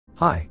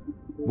Hi.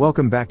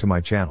 Welcome back to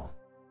my channel.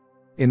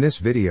 In this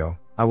video,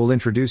 I will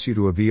introduce you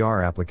to a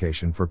VR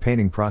application for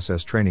painting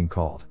process training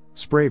called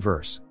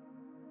SprayVerse.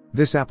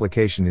 This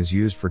application is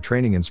used for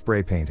training in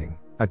spray painting,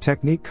 a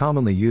technique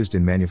commonly used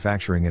in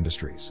manufacturing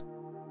industries.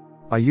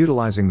 By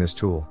utilizing this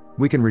tool,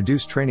 we can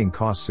reduce training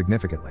costs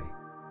significantly.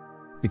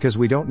 Because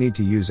we don't need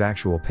to use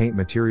actual paint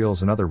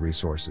materials and other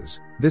resources,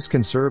 this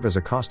can serve as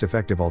a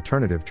cost-effective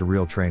alternative to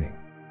real training.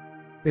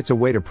 It's a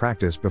way to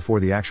practice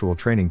before the actual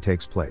training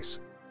takes place.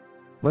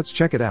 Let's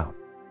check it out.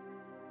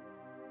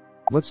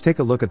 Let's take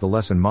a look at the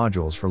lesson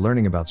modules for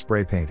learning about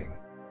spray painting.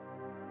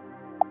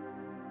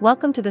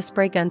 Welcome to the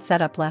spray gun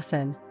setup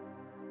lesson.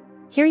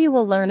 Here you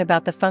will learn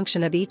about the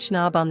function of each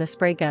knob on the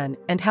spray gun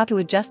and how to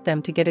adjust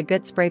them to get a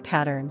good spray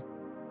pattern.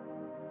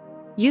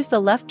 Use the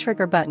left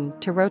trigger button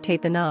to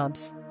rotate the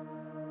knobs.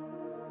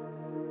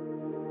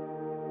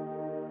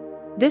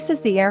 This is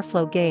the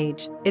airflow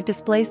gauge. It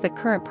displays the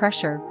current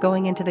pressure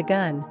going into the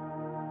gun.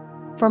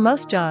 For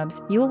most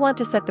jobs, you will want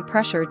to set the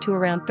pressure to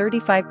around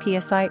 35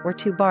 psi or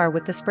 2 bar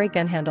with the spray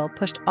gun handle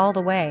pushed all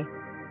the way.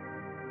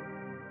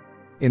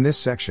 In this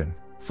section,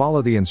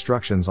 follow the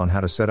instructions on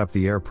how to set up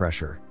the air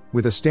pressure,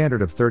 with a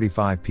standard of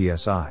 35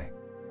 psi.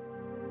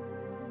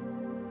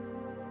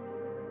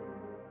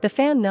 The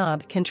fan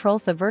knob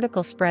controls the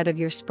vertical spread of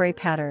your spray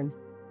pattern.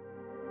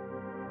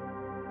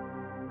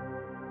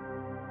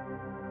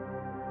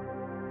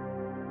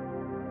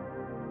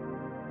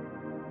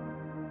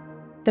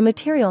 The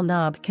material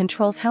knob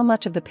controls how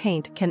much of the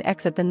paint can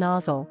exit the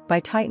nozzle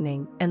by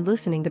tightening and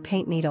loosening the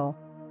paint needle.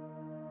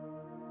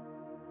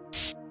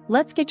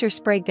 Let's get your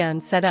spray gun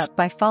set up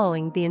by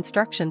following the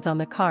instructions on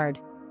the card.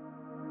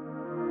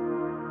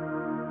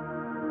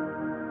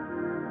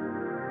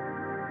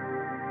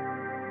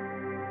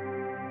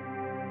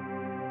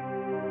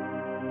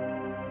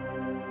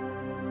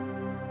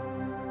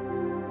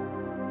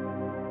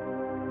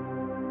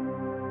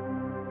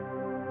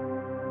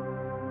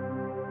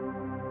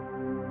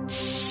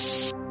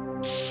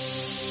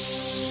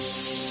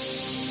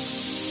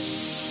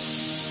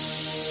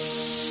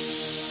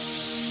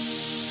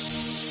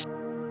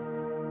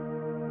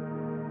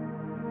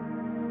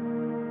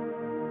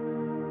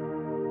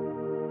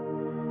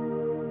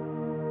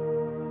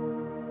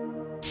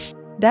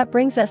 That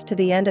brings us to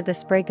the end of the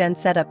spray gun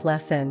setup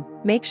lesson.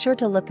 Make sure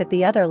to look at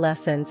the other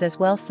lessons as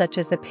well, such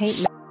as the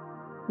paint.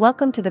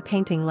 Welcome to the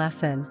painting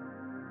lesson.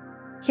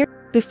 Here,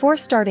 before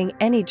starting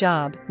any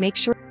job, make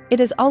sure it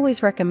is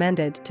always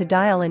recommended to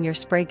dial in your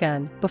spray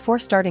gun before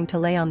starting to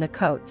lay on the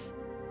coats.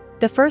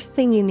 The first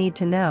thing you need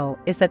to know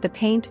is that the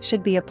paint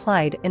should be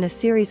applied in a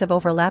series of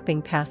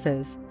overlapping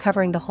passes,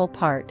 covering the whole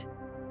part.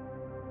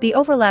 The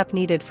overlap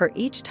needed for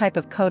each type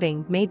of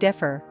coating may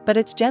differ, but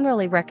it's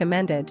generally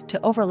recommended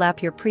to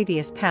overlap your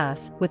previous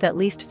pass with at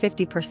least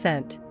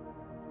 50%.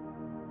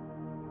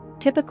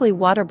 Typically,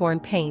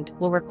 waterborne paint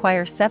will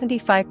require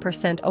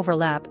 75%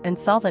 overlap and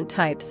solvent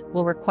types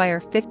will require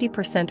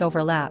 50%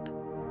 overlap.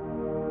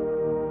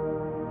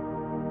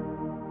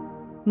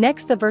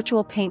 Next, the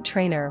virtual paint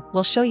trainer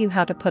will show you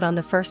how to put on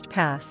the first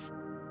pass.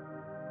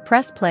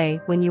 Press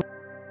play when you.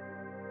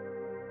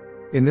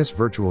 In this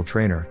virtual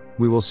trainer,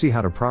 we will see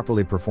how to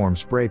properly perform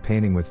spray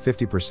painting with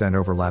 50%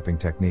 overlapping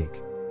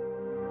technique.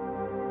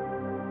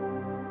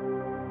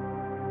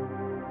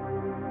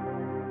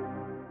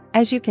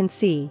 As you can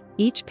see,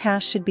 each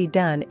pass should be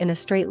done in a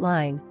straight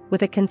line,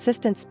 with a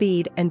consistent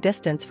speed and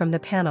distance from the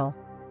panel.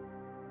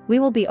 We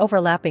will be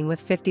overlapping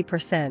with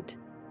 50%.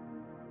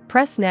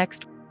 Press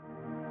next.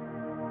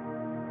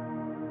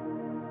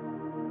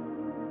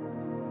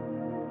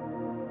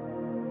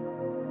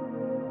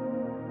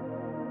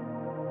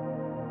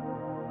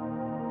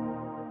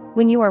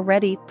 When you are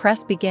ready,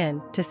 press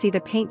begin to see the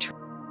paint.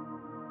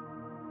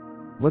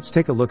 Let's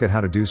take a look at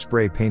how to do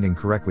spray painting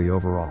correctly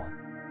overall.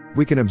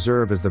 We can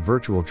observe as the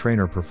virtual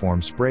trainer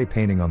performs spray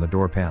painting on the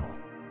door panel.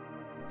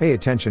 Pay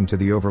attention to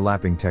the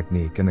overlapping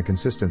technique and the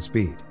consistent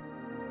speed.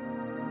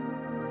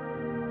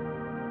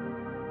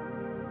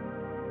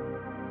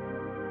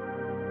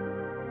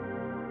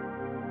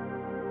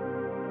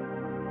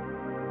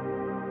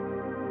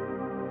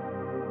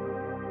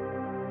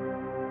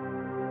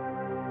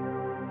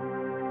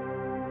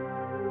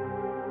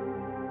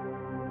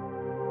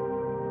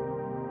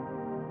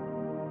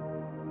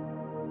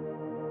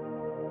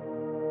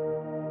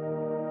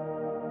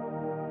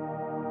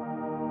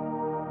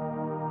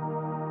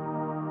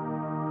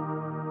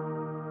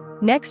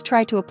 Next,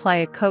 try to apply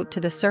a coat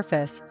to the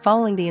surface,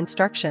 following the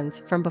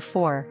instructions from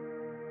before.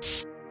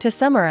 To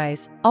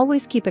summarize,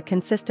 always keep a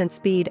consistent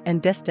speed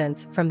and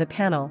distance from the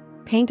panel,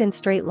 paint in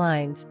straight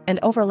lines, and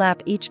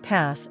overlap each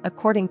pass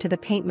according to the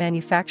paint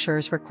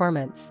manufacturer's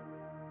requirements.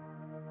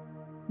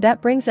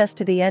 That brings us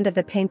to the end of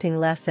the painting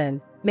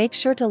lesson. Make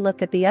sure to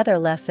look at the other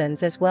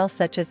lessons as well,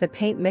 such as the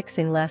paint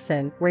mixing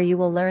lesson, where you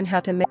will learn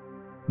how to mix.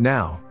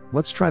 Now,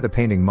 let's try the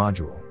painting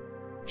module.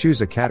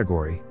 Choose a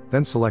category,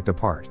 then select a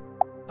part.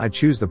 I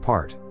choose the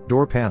part,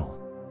 door panel.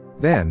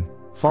 Then,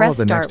 follow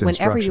the next instructions. Press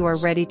start whenever you are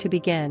ready to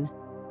begin.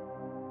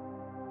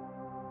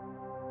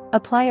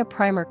 Apply a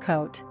primer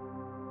coat.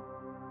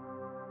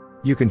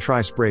 You can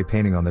try spray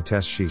painting on the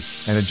test sheet,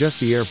 and adjust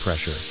the air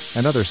pressure,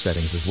 and other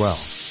settings as well.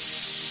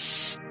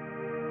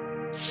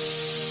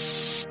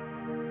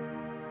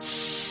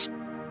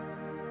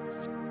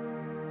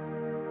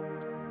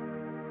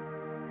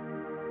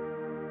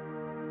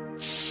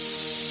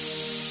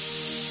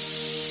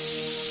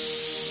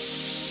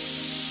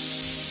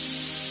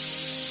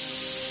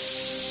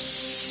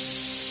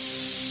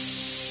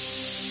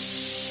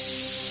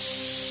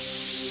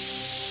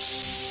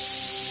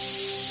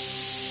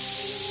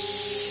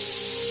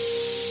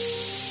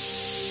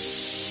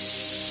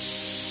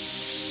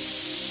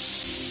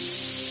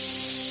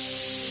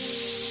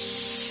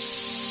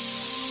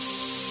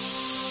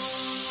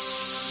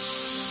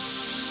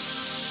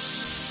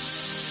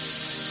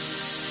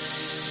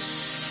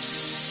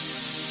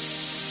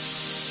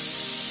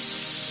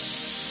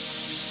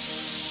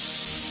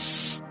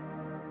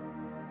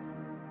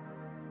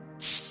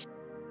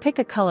 Pick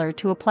a color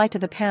to apply to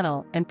the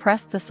panel and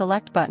press the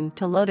select button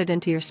to load it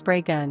into your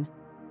spray gun.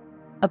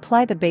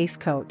 Apply the base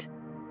coat.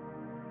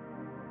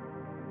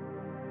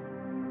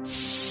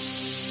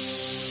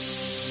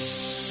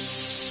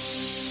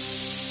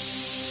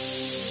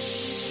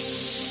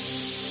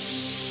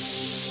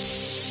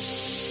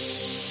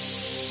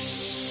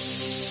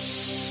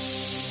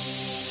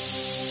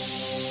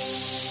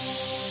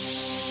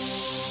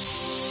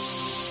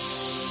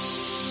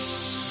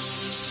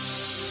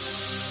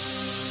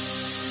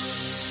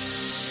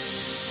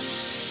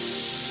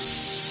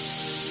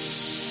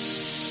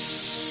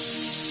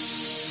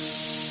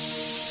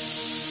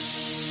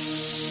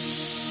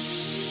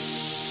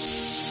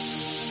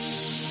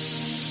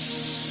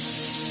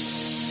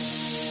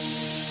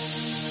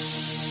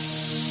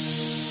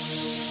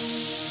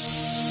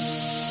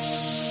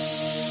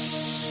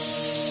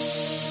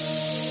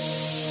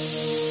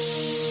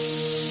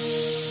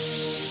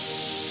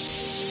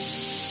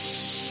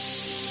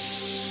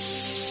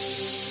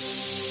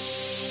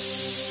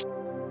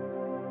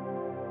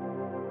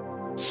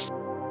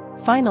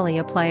 Finally,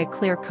 apply a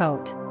clear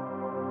coat.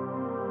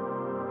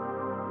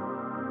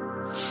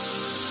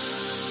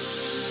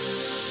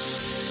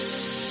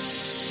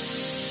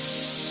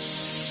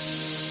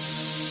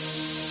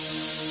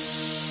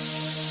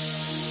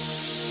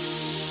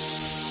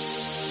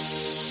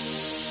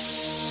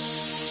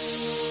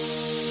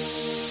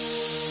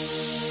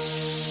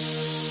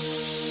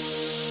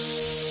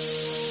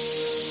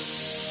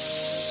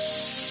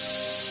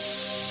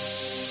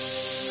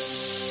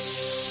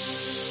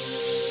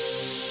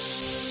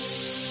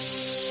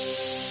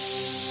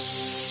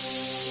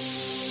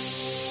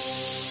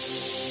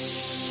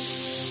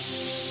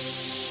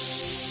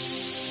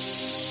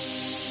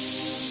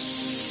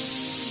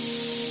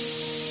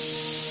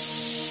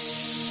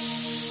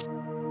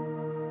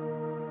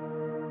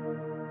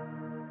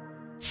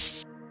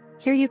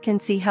 Here you can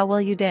see how well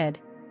you did.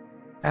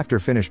 After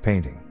finished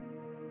painting,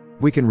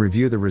 we can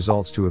review the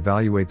results to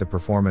evaluate the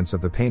performance of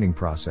the painting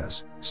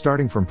process,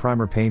 starting from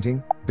primer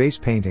painting, base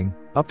painting,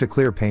 up to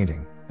clear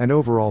painting, and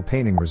overall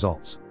painting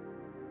results.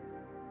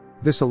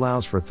 This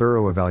allows for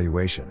thorough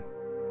evaluation.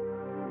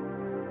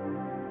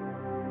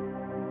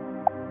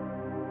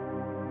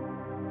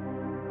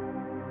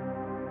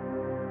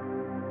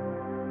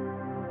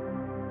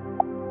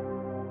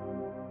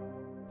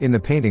 In the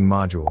painting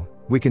module,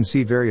 we can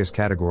see various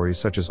categories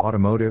such as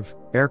automotive,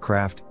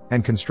 aircraft,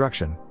 and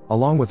construction,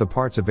 along with the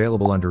parts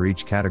available under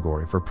each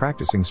category for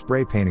practicing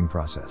spray painting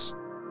process.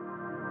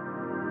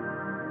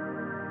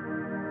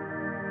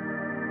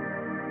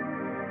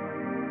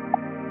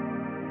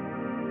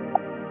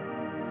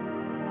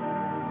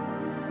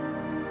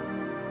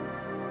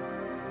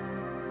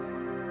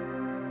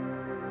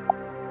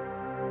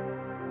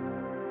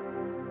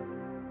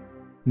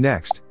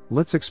 Next,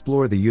 let's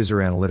explore the User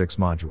Analytics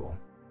module.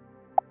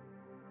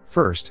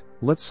 First,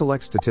 let's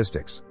select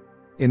Statistics.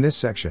 In this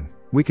section,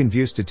 we can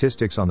view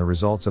statistics on the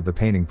results of the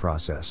painting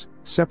process,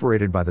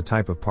 separated by the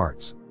type of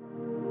parts.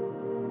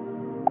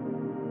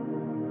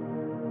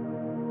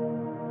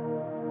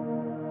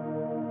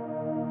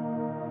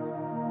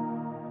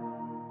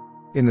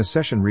 In the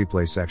Session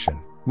Replay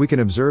section, we can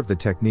observe the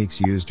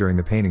techniques used during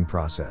the painting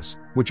process,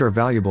 which are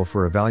valuable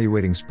for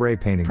evaluating spray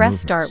painting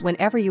movements. Press Start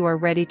whenever you are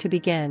ready to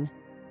begin.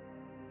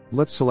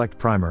 Let's select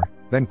Primer,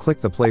 then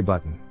click the Play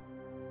button.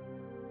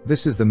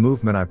 This is the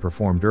movement I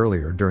performed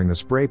earlier during the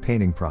spray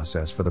painting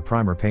process for the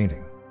primer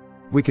painting.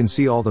 We can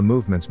see all the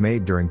movements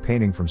made during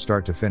painting from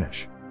start to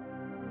finish.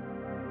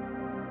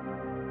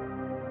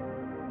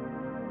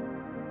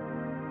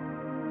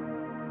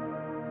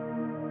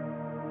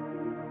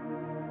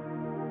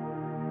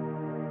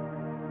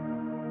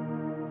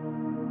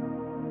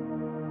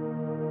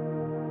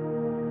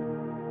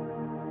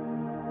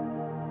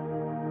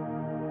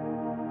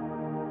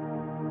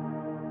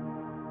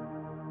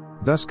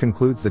 Thus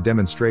concludes the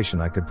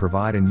demonstration I could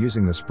provide in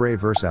using the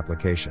SprayVerse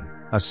application,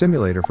 a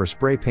simulator for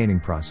spray painting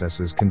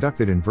processes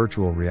conducted in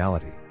virtual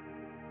reality.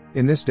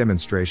 In this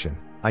demonstration,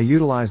 I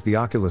utilized the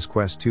Oculus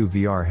Quest 2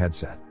 VR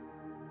headset.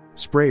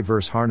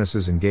 SprayVerse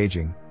harnesses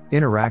engaging,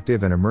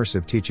 interactive and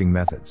immersive teaching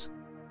methods.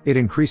 It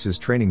increases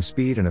training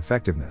speed and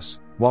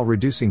effectiveness, while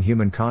reducing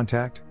human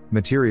contact,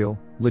 material,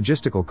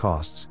 logistical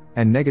costs,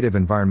 and negative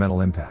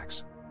environmental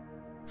impacts.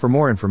 For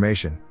more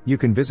information, you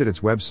can visit its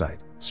website,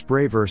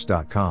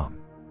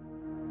 SprayVerse.com.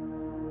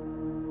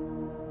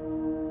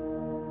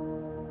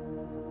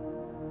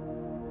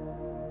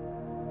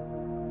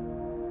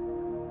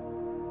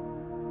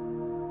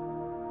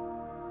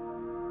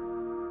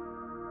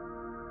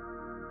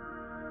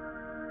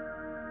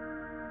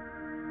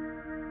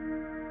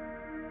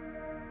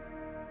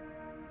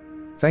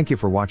 Thank you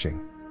for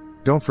watching.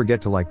 Don't forget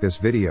to like this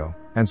video,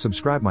 and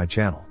subscribe my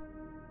channel.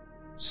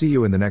 See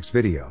you in the next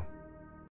video.